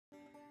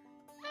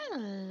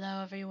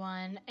Hello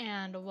everyone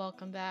and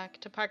welcome back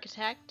to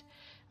Parkitect.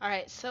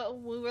 Alright, so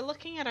we were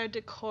looking at our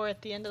decor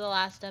at the end of the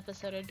last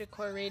episode, our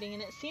decor rating,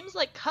 and it seems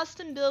like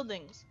custom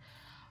buildings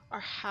are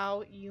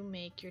how you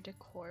make your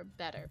decor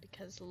better,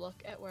 because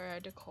look at where our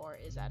decor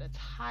is at its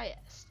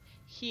highest.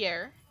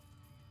 Here,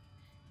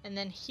 and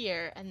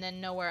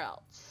then nowhere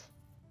else.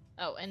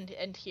 Oh,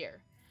 and here.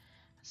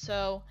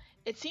 So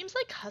it seems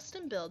like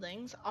custom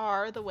buildings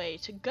are the way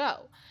to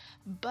go.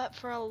 But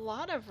for a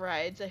lot of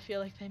rides, I feel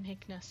like they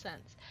make no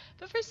sense.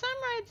 But for some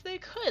rides, they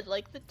could,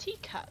 like the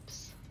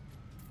teacups.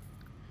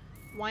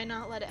 Why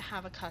not let it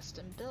have a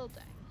custom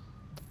building?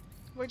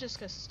 We're just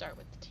going to start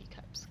with the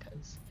teacups,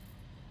 because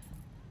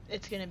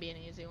it's going to be an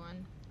easy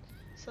one.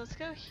 So let's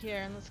go here,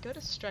 and let's go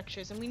to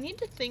structures. And we need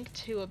to think,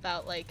 too,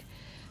 about, like,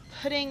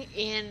 putting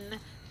in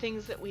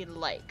things that we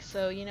like.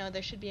 So, you know,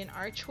 there should be an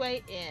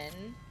archway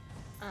in.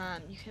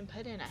 You can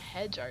put in a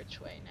hedge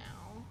archway now.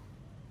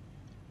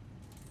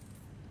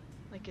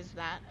 Like, is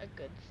that a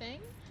good thing?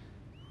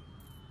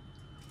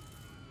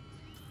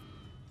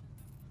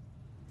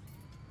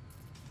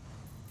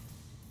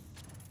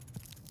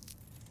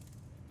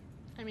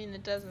 I mean,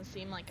 it doesn't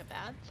seem like a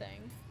bad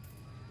thing.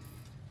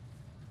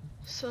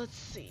 So let's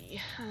see.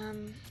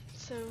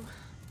 So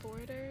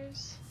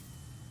borders.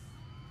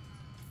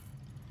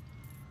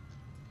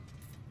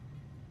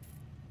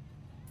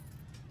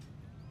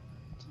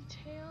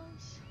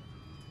 Details.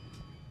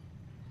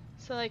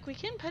 So like we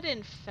can put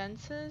in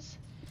fences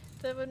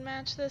that would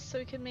match this, so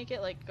we could make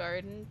it like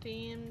garden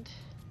themed.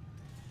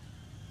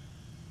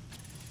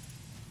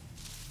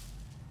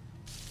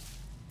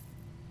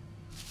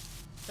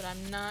 But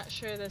I'm not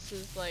sure this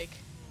is like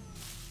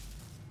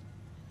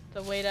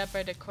the way to up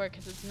our decor,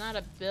 because it's not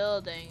a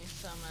building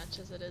so much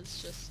as it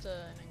is just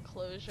an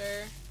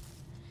enclosure.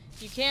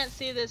 You can't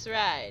see this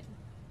ride.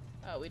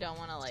 Oh, we don't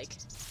want to like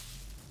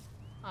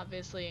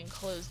obviously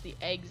enclose the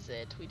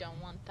exit. We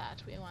don't want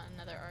that. We want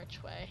another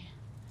archway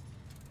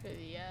for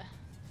the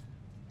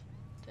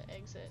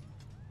exit.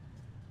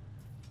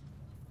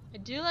 I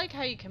do like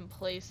how you can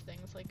place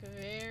things like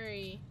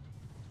very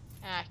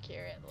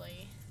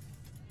accurately.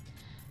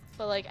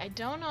 But like I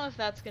don't know if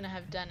that's gonna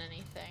have done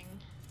anything.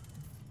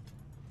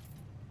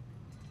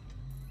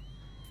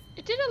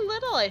 It did a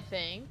little, I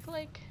think.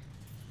 Like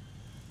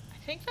I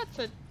think that's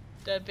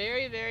a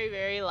very, very,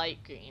 very light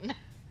green.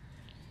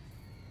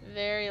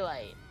 Very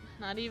light.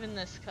 Not even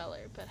this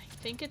color, but I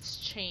think it's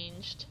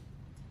changed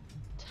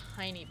a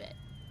tiny bit.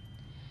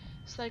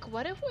 So like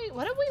what if we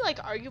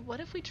like argue,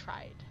 what if we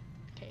tried?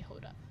 Okay,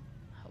 hold up.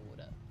 Hold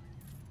up.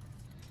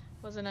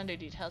 It wasn't under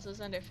details, it was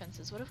under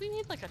fences. What if we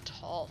need like a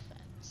tall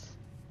fence?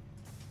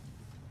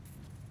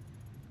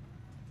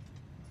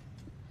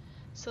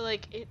 So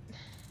like it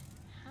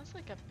has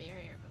like a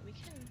barrier, but we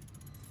can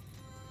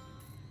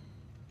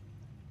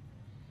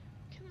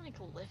like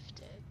lift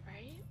it,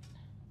 right?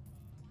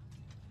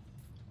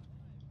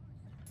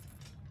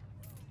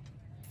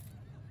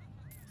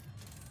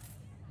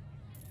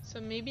 So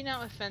maybe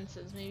not with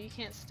fences. Maybe you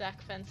can't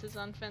stack fences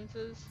on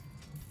fences.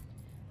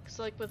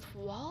 So like with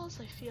walls,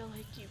 I feel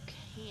like you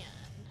can.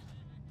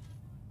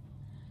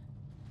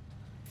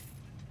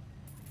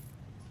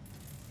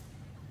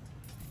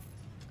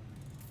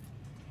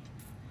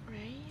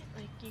 Right?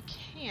 Like you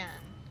can.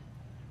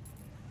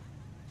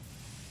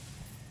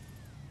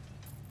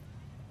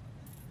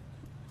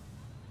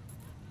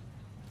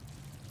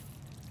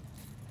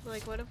 So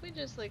like what if we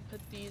just like put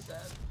these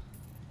up?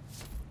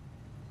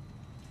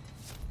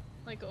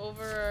 Like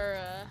over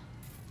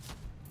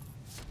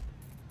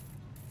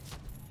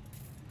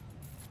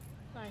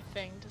our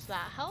thing. Does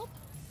that help?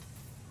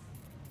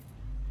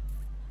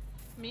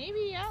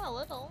 Maybe, yeah, a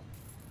little.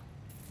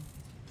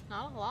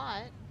 Not a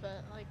lot,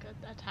 but like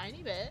a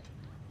tiny bit.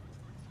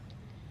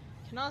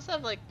 You can also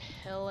have like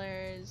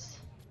pillars.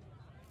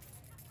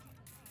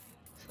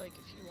 So like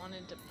if you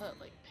wanted to put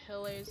like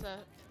pillars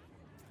up.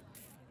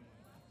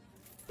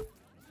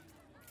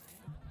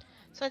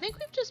 So I think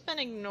we've just been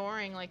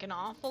ignoring like an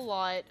awful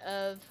lot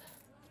of,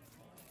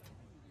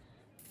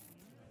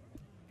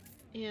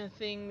 you know,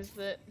 things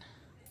that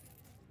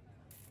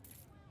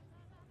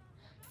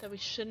we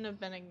shouldn't have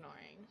been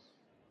ignoring.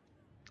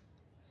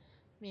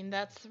 I mean,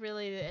 that's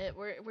really it.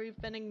 We've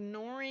been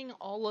ignoring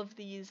all of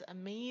these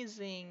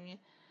amazing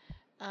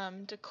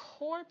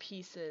decor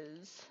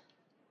pieces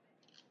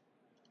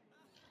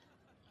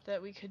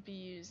that we could be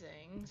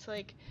using. It's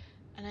like,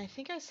 and I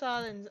think I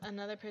saw in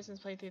another person's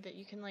playthrough that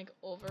you can like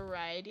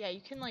override. Yeah,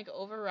 you can like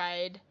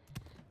override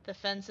the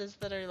fences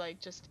that are like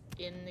just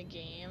in the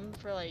game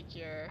for like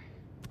your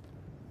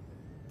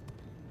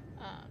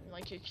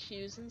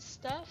queues and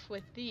stuff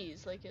with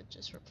these. Like it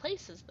just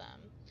replaces them,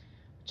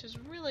 which is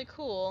really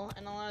cool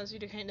and allows you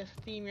to kind of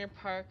theme your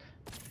park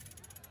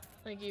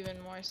like even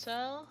more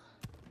so.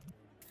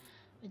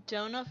 I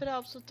don't know if it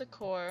helps with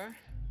decor.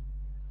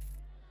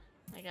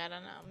 Like I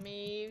don't know,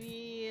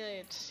 maybe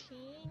a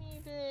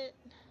teeny bit.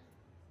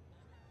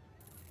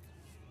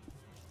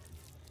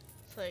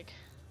 It's like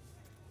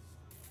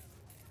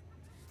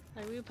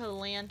we put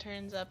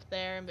lanterns up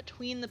there in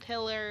between the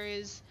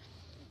pillars.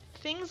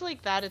 Things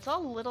like that. It's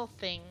all little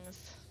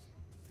things.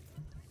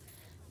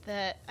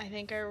 that I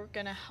think are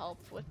gonna help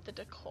with the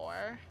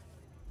decor.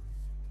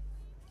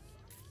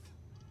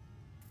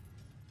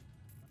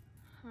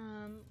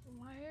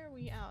 Why are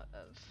we out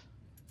of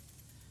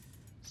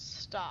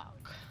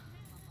stock?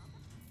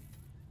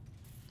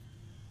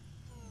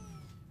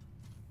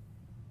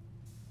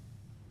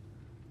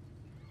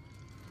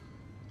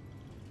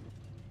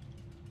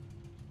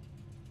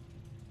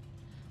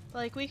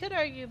 Like, we could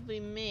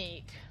arguably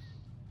make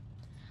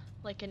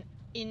like an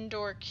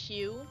indoor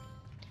queue,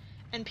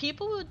 and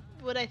people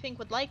would I think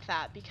would like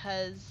that,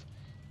 because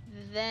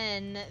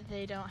then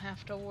they don't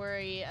have to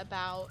worry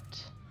about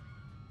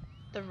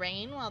the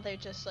rain while they're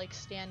just like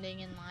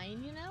standing in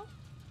line, you know?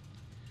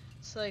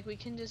 So like we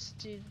can just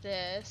do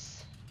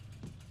this.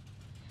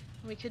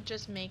 We could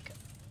just make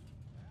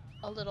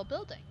a little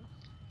building.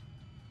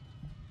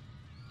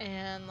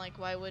 And like,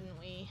 why wouldn't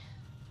we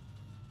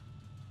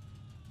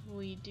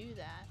do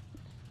that?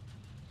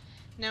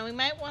 Now we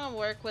might want to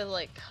work with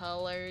like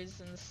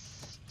colors and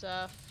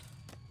stuff.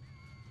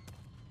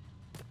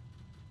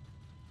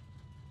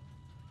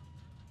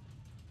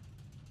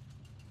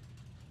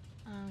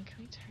 Can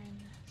we turn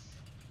this?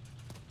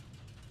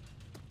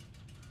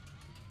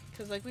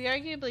 Because like we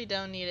arguably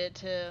don't need it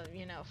to,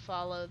 you know,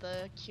 follow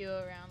the queue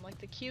around. Like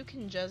the queue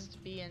can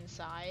just be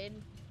inside.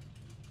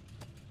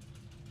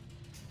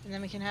 And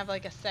then we can have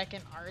like a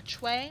second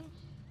archway.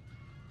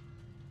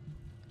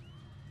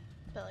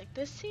 But like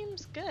this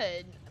seems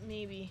good.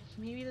 Maybe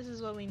this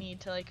is what we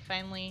need to like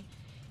finally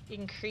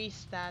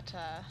increase that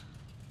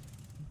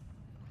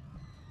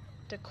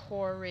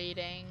decor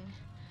rating.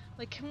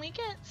 Like, can we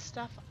get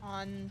stuff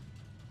on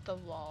the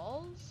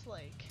walls?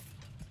 Like,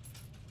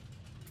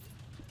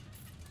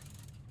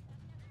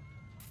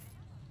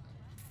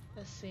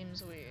 this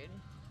seems weird.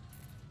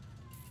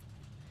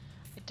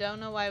 I don't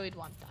know why we'd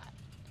want that.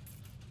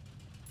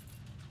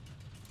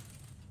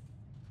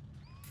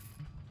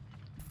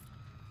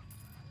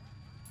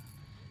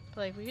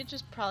 But like, we could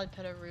just probably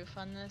put a roof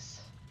on this.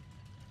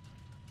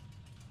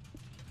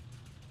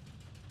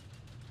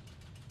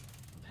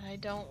 But I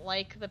don't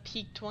like the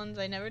peaked ones.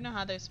 I never know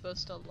how they're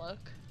supposed to look.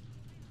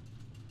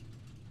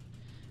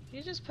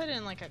 You just put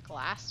in like a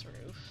glass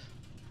roof.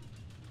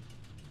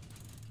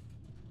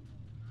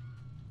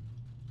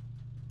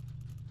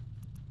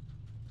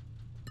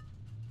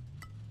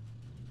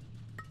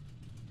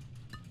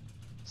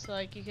 So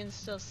like you can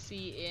still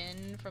see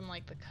in from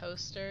like the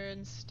coaster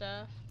and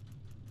stuff.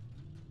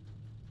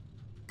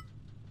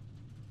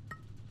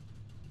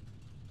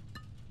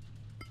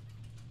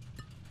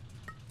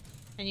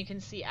 And you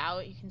can see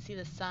out, you can see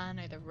the sun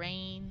or the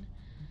rain,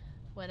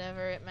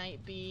 whatever it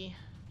might be.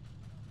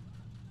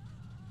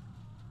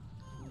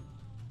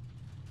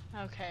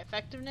 Okay,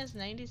 effectiveness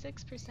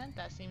 96%,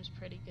 that seems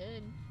pretty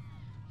good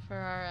for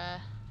our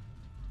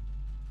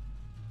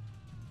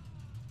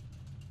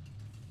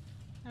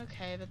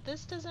okay, but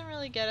this doesn't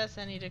really get us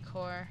any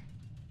decor.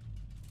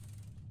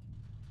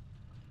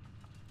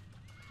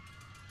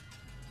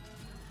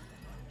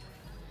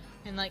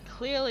 And like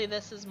clearly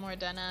this is more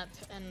done up,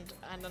 and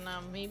I don't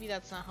know, maybe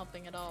that's not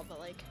helping at all, but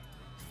like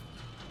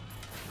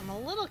I'm a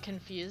little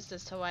confused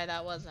as to why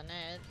that wasn't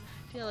it.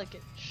 I feel like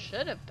it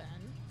should have been.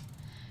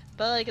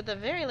 But like at the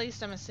very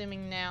least I'm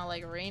assuming now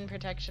like rain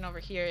protection over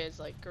here is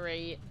like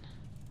great.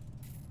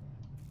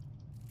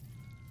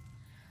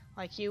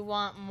 Like you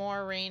want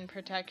more rain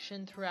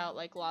protection throughout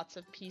like lots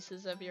of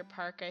pieces of your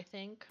park, I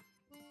think.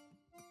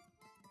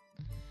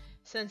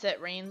 Since it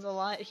rains a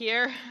lot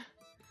here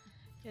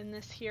in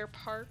this here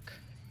park.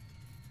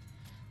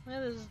 Look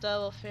at this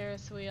double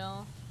Ferris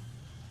wheel.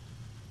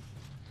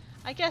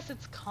 I guess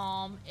it's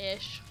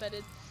calm-ish, but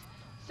it's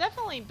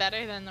definitely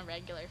better than the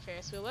regular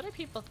Ferris wheel. What are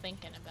people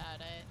thinking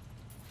about it?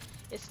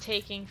 It's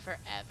taking forever.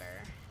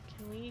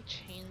 Can we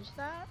change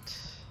that?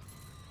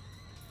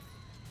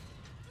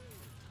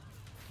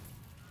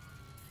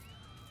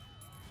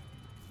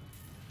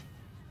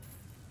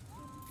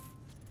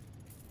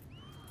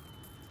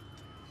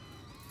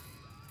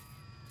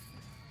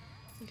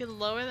 We could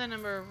lower the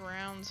number of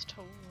rounds to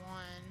 1.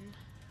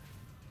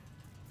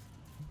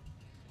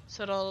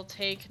 So it'll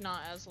take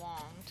not as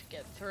long to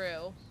get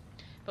through.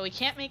 But we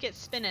can't make it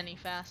spin any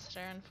faster,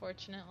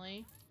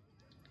 unfortunately.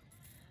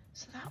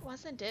 So that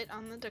wasn't it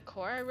on the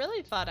decor. I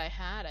really thought I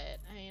had it.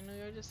 I mean,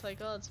 we were just like,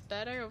 oh, it's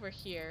better over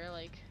here.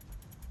 Like,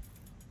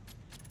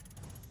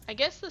 I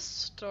guess the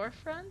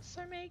storefronts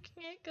are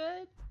making it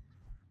good.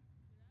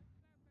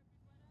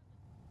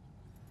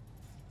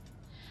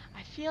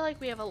 I feel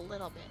like we have a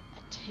little bit,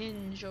 a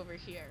tinge over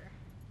here,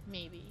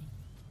 maybe.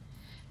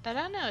 But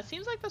I don't know, it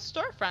seems like the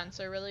storefronts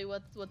are really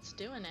what's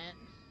doing it.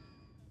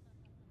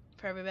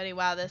 For everybody,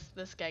 wow,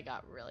 this guy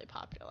got really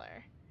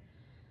popular.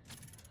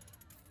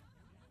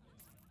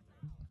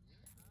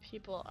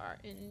 People are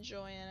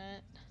enjoying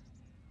it.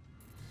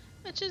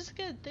 Which is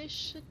good, they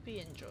should be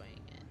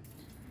enjoying it.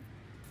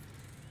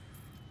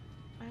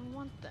 I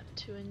want them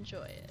to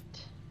enjoy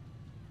it.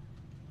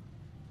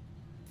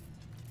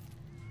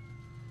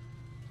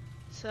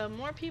 So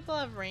more people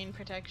have rain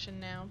protection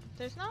now, but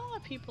there's not a lot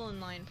of people in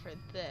line for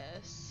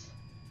this.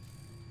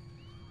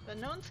 But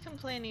no one's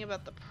complaining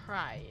about the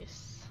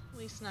price. At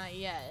least not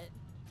yet.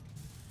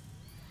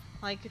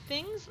 Like,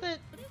 things that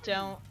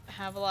don't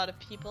have a lot of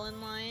people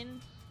in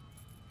line,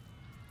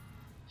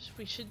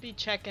 we should be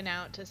checking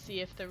out to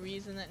see if the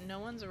reason that no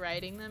one's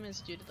riding them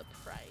is due to the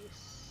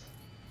price.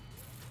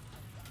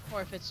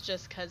 Or if it's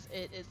just because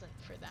it isn't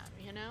for them,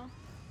 you know?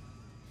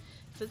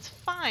 So it's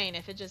fine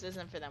if it just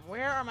isn't for them.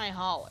 Where are my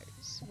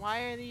haulers?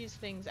 Why are these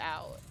things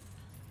out?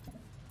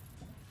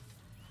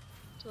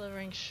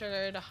 Delivering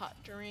sugar to hot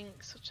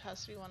drinks, which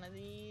has to be one of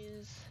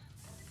these.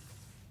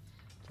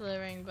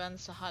 Delivering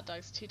buns to hot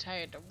dogs, too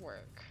tired to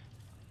work.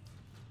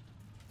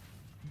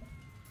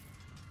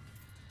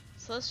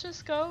 So let's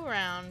just go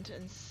around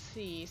and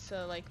see.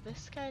 So like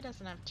this guy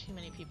doesn't have too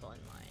many people in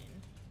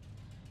line.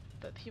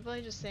 But people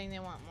are just saying they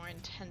want more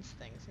intense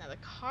things. Now the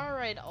car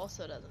ride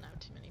also doesn't have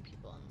too many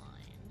people in line.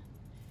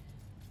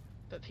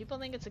 But people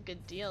think it's a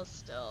good deal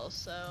still,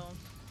 so...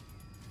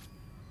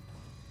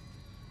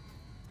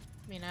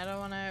 I mean, I don't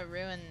want to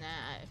ruin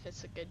that. If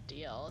it's a good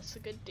deal, it's a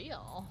good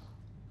deal.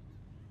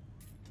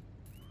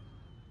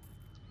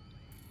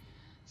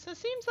 So it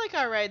seems like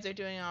our rides are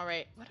doing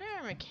alright. What are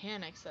our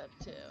mechanics up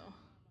to?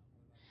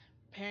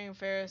 Repairing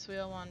Ferris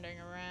wheel, wandering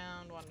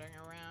around,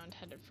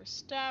 headed for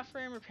staff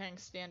room, repairing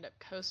stand-up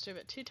coaster,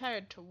 but too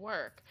tired to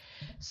work.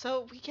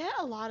 So we get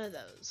a lot of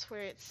those,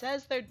 where it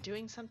says they're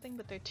doing something,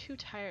 but they're too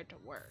tired to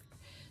work.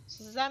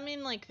 So does that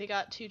mean, like, they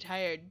got too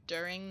tired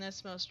during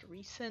this most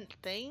recent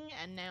thing,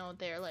 and now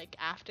they're like,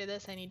 after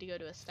this I need to go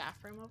to a staff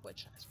room, of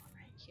which there's one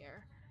right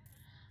here.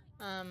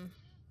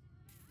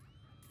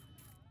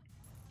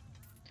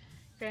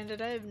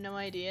 Granted, I have no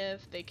idea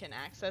if they can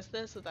access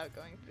this without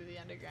going through the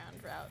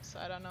underground route, so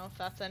I don't know if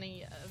that's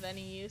of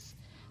any use.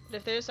 But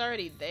if there's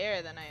already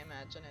there, then I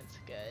imagine it's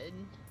good.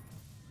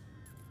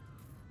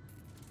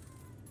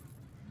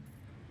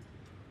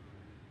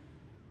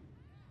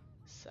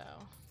 So,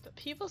 but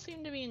people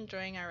seem to be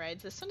enjoying our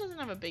rides. This one doesn't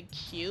have a big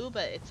queue,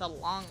 but it's a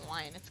long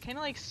line. It's kind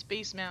of like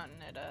Space Mountain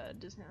at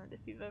Disneyland, if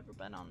you've ever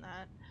been on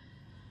that.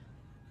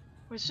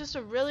 Where it's just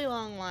a really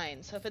long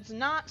line, so if it's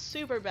not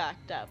super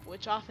backed up,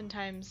 which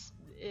oftentimes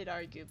it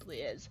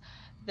arguably is,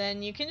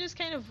 then you can just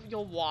kind of,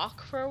 you'll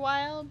walk for a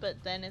while, but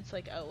then it's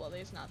like, oh, well,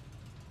 there's not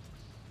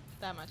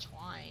that much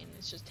line.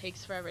 It just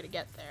takes forever to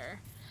get there.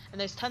 And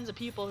there's tons of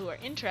people who are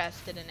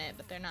interested in it,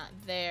 but they're not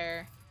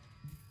there.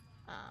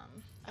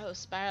 Oh,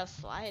 Spiral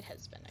Slide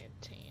has been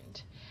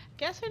obtained. I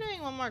guess we're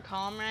doing one more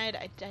column ride.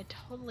 I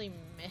totally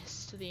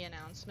missed the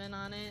announcement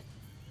on it.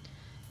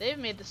 They've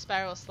made the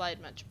Spiral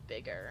Slide much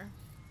bigger.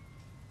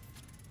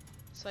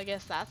 So I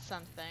guess that's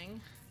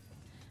something.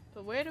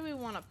 But where do we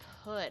want to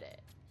put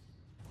it?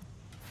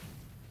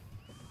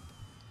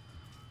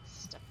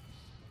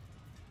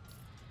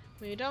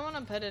 We don't want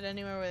to put it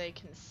anywhere where they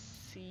can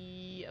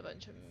see a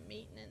bunch of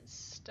maintenance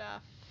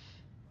stuff.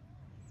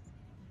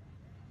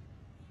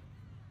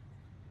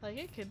 Like,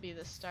 it could be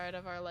the start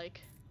of our,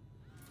 like,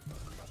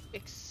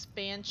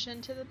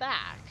 expansion to the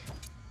back.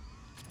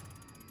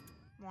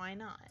 Why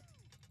not?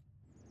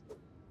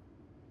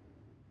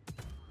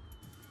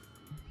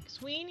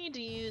 Because we need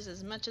to use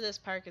as much of this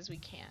park as we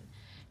can.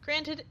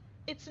 Granted,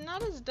 it's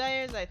not as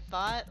dire as I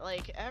thought.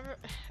 Like,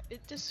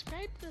 it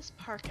described this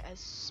park as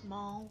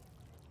small.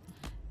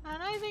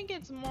 And I think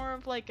it's more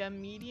of like a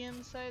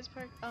medium-sized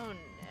park. Oh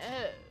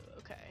no.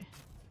 Okay.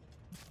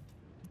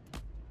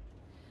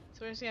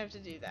 So we're just gonna have to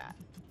do that.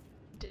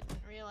 Didn't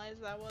realize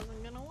that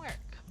wasn't gonna work.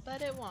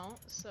 But it won't,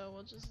 so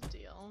we'll just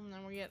deal. And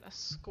then we get a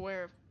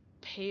square of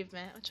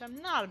pavement, which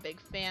I'm not a big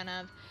fan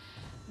of.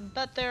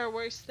 But there are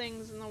worse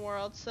things in the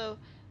world, so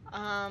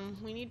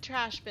we need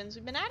trash bins.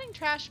 We've been adding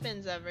trash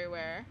bins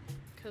everywhere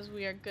because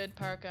we are good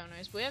park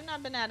owners. We have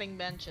not been adding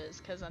benches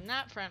because on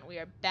that front we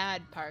are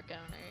bad park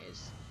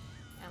owners.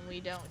 And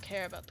we don't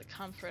care about the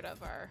comfort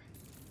of our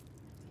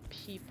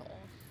people.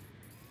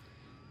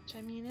 Which,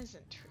 I mean,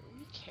 isn't true.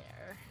 We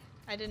care.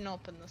 I didn't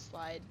open the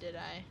slide, did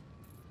I?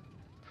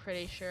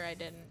 Pretty sure I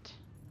didn't.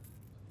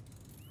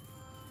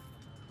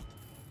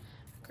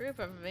 A group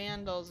of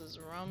vandals is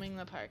roaming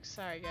the park.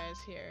 Sorry, guys,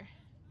 here.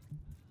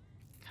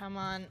 Come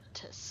on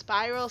to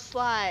Spiral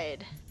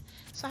Slide.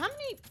 So how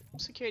many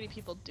security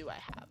people do I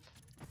have?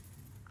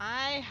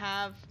 I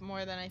have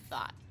more than I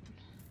thought.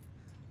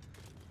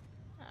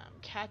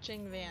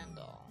 Catching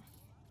Vandal.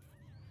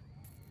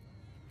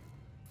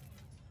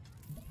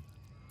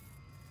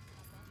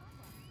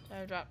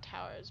 Dive drop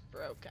tower is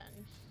broken.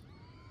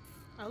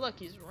 Oh look,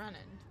 he's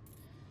running.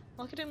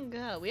 Look at him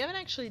go. We haven't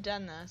actually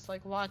done this.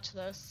 Like, watch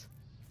this.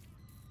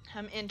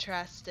 I'm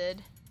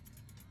interested.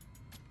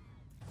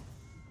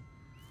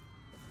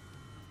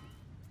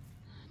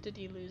 Did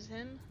you lose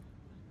him?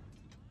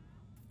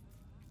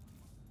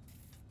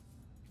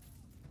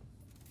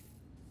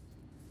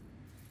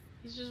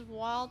 He's just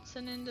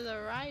waltzing into the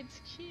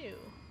ride's queue.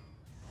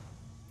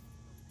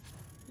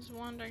 He's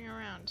wandering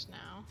around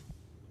now.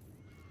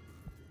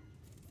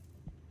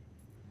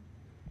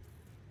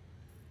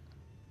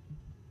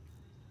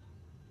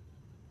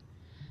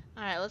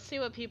 Alright, let's see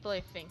what people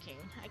are thinking.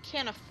 I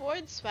can't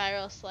afford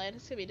Spiral Slide.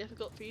 It's gonna be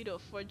difficult for you to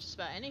afford just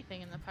about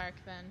anything in the park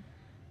then.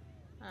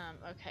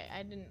 Okay,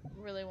 I didn't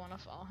really want to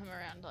follow him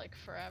around like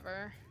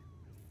forever.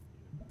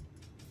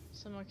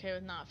 So I'm okay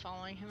with not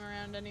following him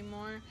around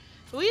anymore.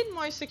 But we had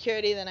more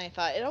security than I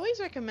thought. It always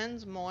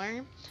recommends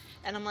more.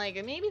 And I'm like,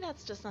 maybe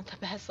that's just not the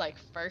best, like,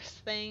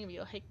 first thing. But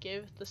you'll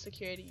give the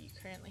security you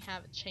currently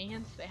have a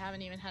chance. They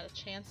haven't even had a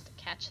chance to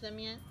catch them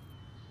yet.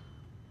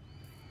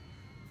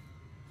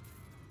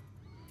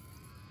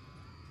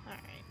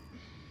 Alright.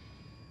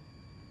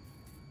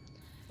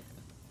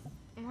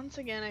 Once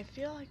again, I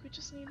feel like we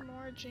just need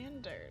more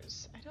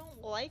janitors. I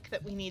don't like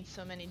that we need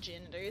so many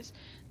janitors.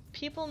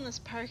 People in this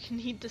park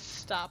need to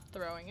stop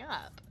throwing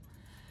up.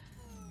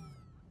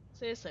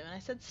 Seriously, when I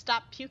said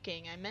stop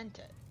puking, I meant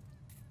it.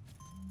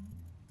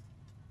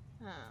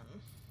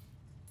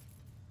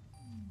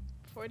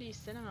 4D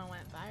cinema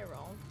went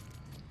viral.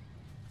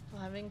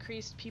 We'll have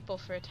increased people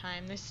for a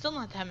time. There's still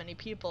not that many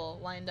people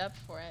lined up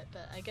for it,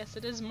 but I guess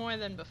it is more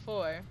than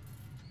before.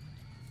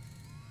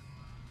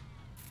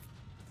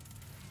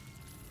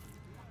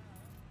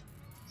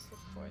 It's the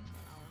fourth one.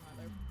 Oh,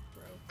 another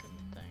broken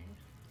thing.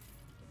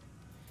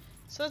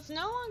 So it's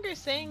no longer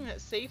saying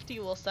that safety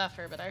will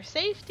suffer, but our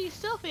safety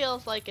still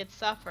feels like it's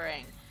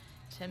suffering.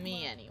 To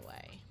me,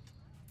 anyway.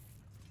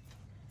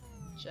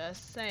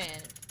 Just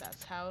saying,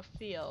 that's how it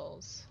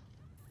feels.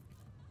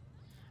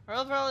 Our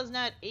overall is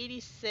now at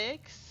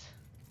 86.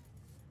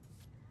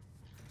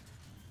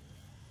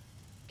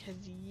 Cause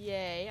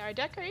yay. Our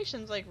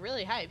decoration's like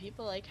really high.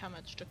 People like how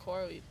much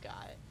decor we've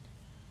got.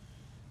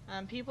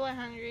 People are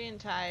hungry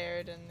and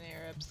tired and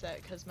they're upset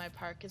because my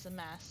park is a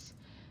mess.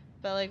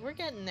 But like we're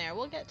getting there.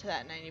 We'll get to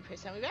that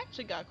 90%. We've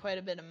actually got quite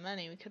a bit of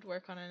money. We could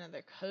work on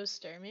another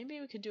coaster. Maybe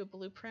we could do a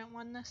blueprint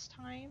one this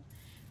time.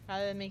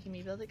 Rather than making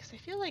me build it, because I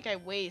feel like I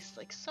waste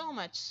like so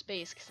much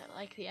space because I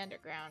like the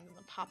underground and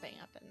the popping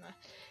up and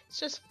it's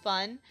just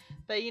fun.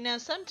 But you know,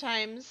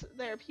 sometimes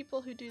there are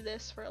people who do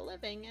this for a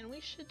living and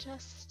we should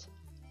just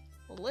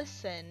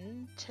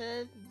listen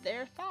to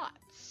their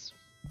thoughts.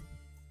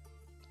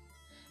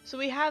 So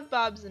we have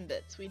bobs and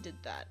bits, we did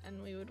that,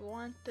 and we would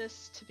want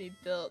this to be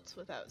built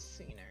without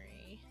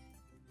scenery.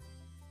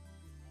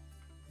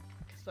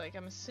 Because like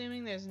I'm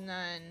assuming there's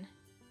none,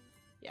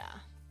 yeah,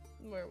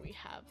 where we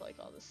have like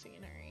all the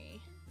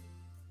scenery.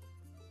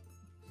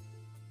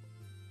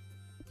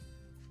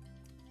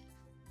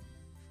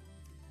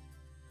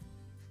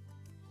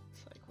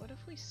 It's like, what if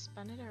we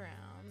spun it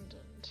around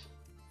and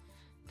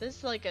this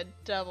is like a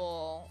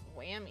double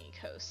whammy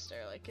coaster,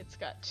 like it's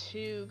got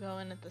two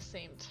going at the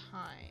same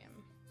time.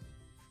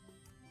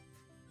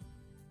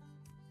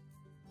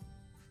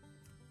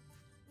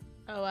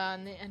 Oh wow,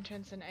 and the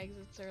entrance and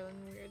exits are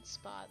in weird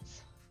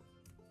spots.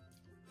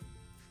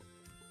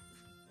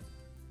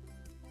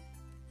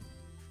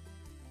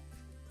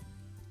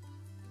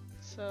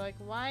 So like,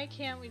 why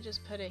can't we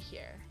just put it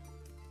here?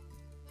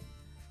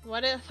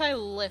 What if I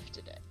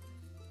lifted it?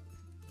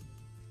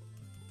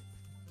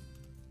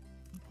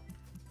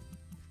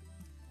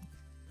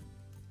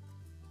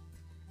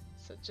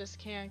 So it just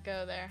can't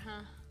go there,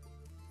 huh?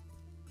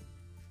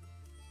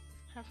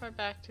 How far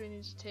back do we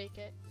need to take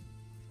it?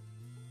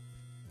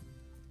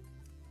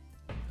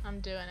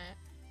 I'm doing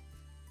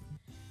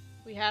it.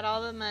 We had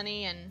all the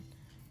money and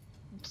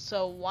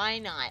so why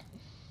not?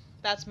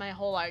 That's my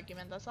whole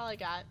argument. That's all I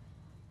got.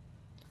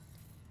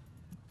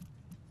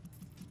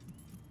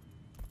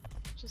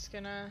 Just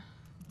gonna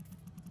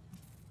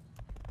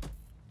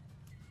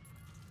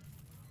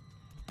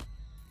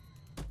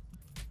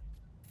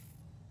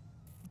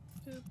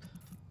boop.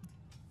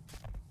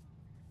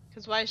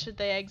 Because why should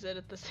they exit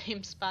at the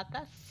same spot?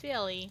 That's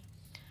silly.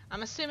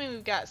 I'm assuming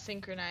we've got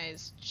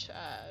synchronized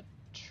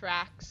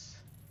tracks.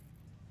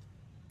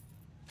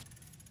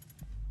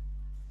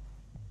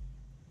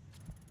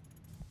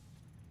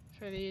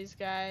 For these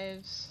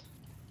guys.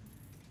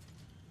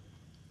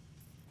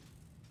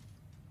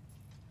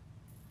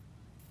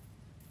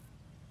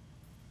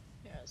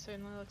 Yeah, it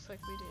certainly looks like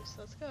we do.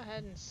 So let's go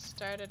ahead and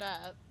start it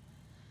up.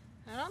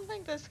 I don't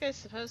think this guy's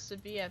supposed to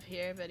be up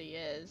here, but he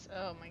is.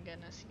 Oh my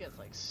goodness, he goes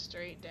like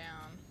straight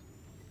down.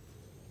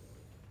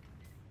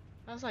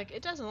 I was like,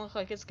 it doesn't look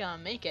like it's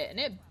gonna make it, and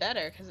it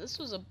better, because this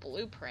was a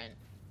blueprint.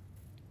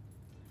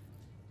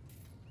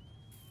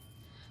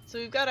 So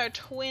we've got our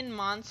twin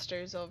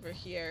monsters over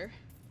here.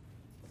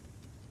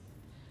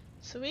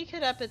 So we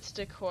could up its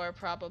decor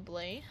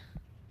probably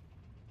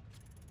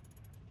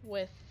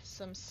with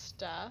some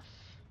stuff.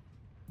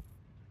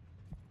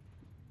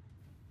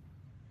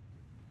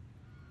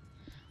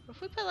 What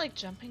if we put like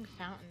jumping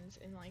fountains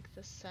in like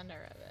the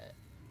center of it?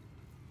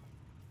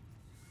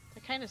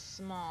 They're kind of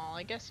small.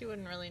 I guess you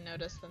wouldn't really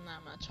notice them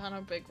that much on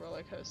a big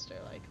roller coaster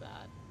like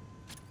that.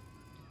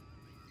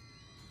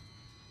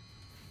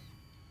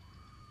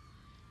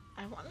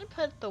 I want to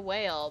put the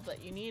whale,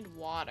 but you need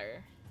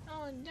water.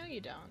 Oh, no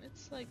you don't.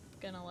 It's like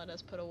gonna let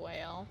us put a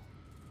whale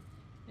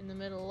in the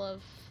middle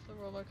of the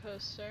roller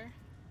coaster.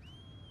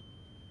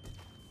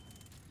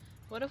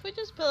 What if we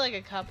just put like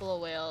a couple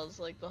of whales?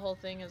 Like the whole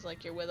thing is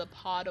like you're with a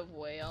pod of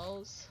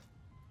whales.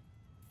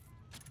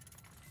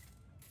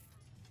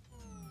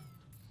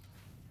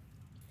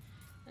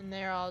 And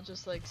they're all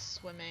just like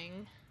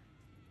swimming.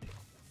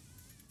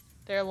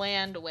 They're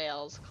land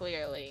whales,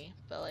 clearly,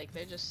 but like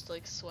they're just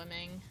like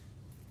swimming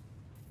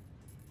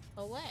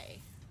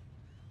away.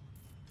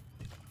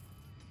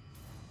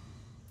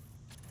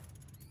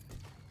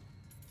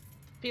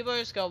 People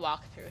just go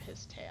walk through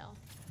his tail.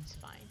 It's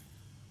fine.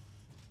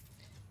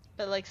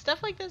 But like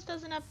stuff like this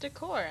doesn't have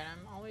decor, and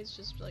I'm always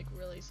just like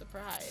really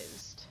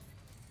surprised.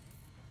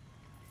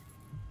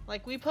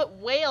 Like we put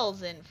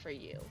whales in for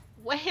you.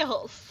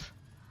 Whales!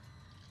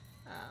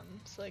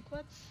 So like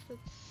let's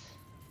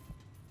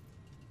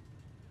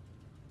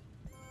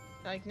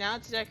like now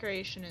its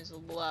decoration is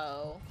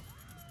low.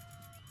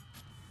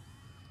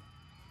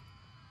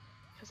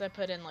 Because I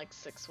put in like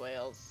 6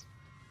 whales.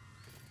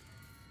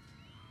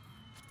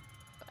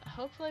 But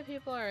hopefully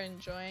people are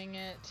enjoying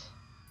it.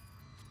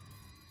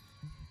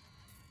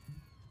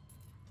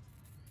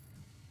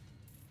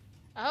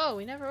 Oh,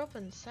 we never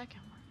opened the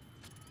second one.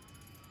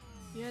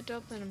 You had to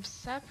open them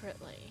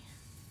separately.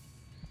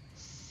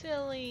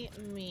 Silly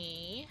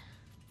me.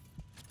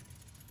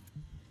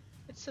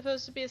 It's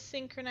supposed to be a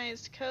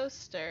synchronized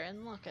coaster,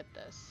 and look at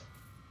this.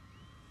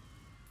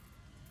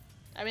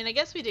 I mean, I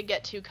guess we did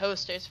get 2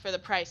 coasters for the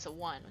price of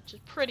 1, which is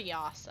pretty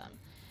awesome.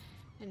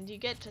 And you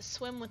get to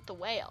swim with the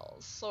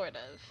whales, sort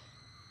of.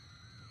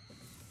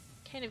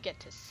 Kind of get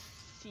to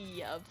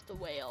see of the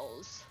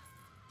whales.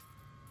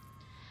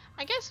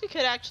 I guess we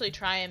could actually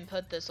try and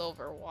put this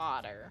over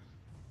water.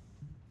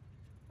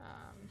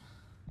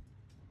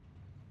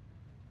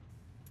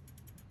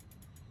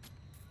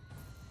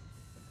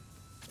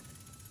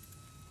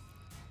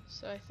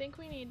 So I think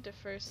we need to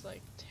first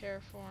like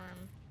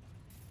terraform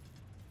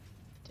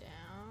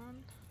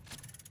down.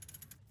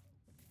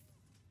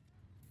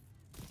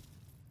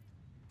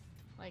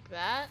 Like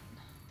that.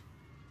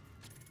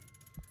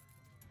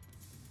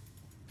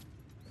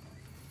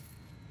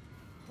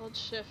 Hold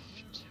shift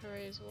to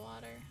raise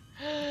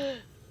water.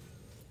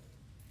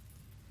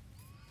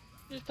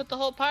 Just put the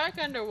whole park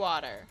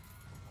underwater.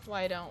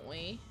 Why don't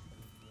we?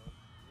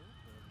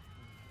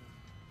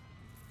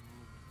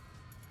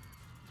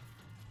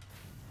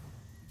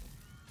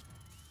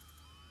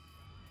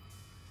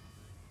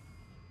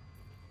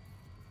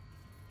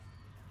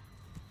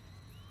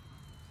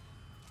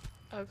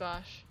 Oh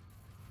gosh.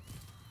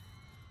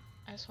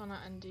 I just want to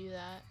undo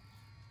that.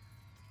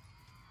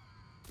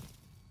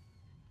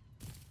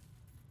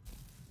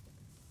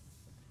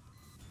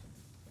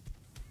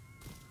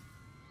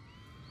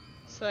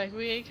 So like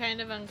we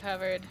kind of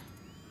uncovered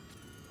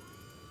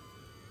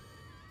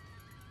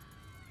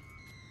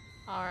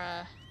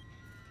our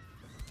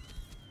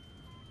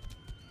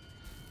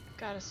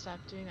gotta stop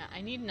doing that.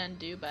 I need an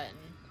undo button.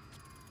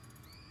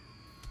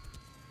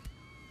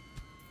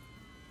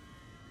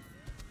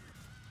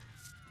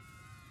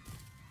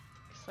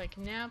 It's like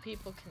now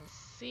people can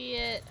see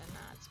it and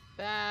that's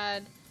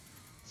bad.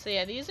 So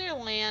yeah, these are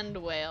land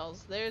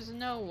whales. There's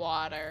no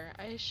water.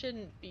 I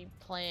shouldn't be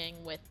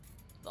playing with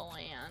the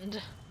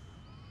land.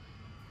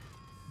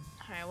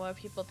 Alright, what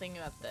do people think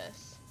about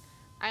this?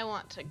 I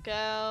want to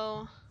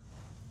go.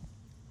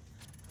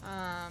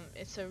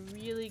 It's a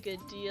really good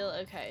deal.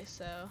 Okay,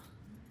 so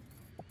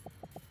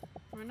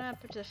we're gonna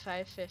up it to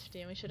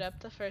 550, and we should up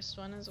the first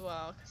one as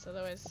well, because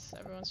otherwise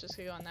everyone's just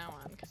gonna go on that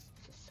one, because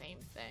it's the same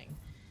thing.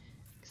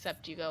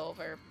 Except you go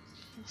over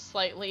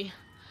slightly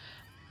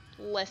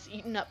less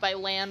eaten up by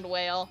land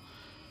whale.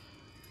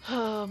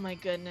 Oh my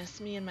goodness,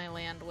 me and my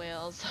land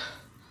whales.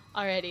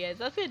 Alrighty guys,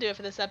 that's gonna do it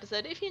for this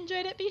episode. If you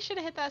enjoyed it, be sure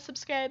to hit that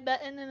subscribe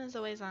button, and as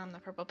always, I'm the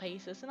Purple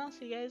Paces, and I'll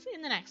see you guys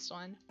in the next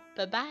one.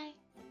 Bye bye!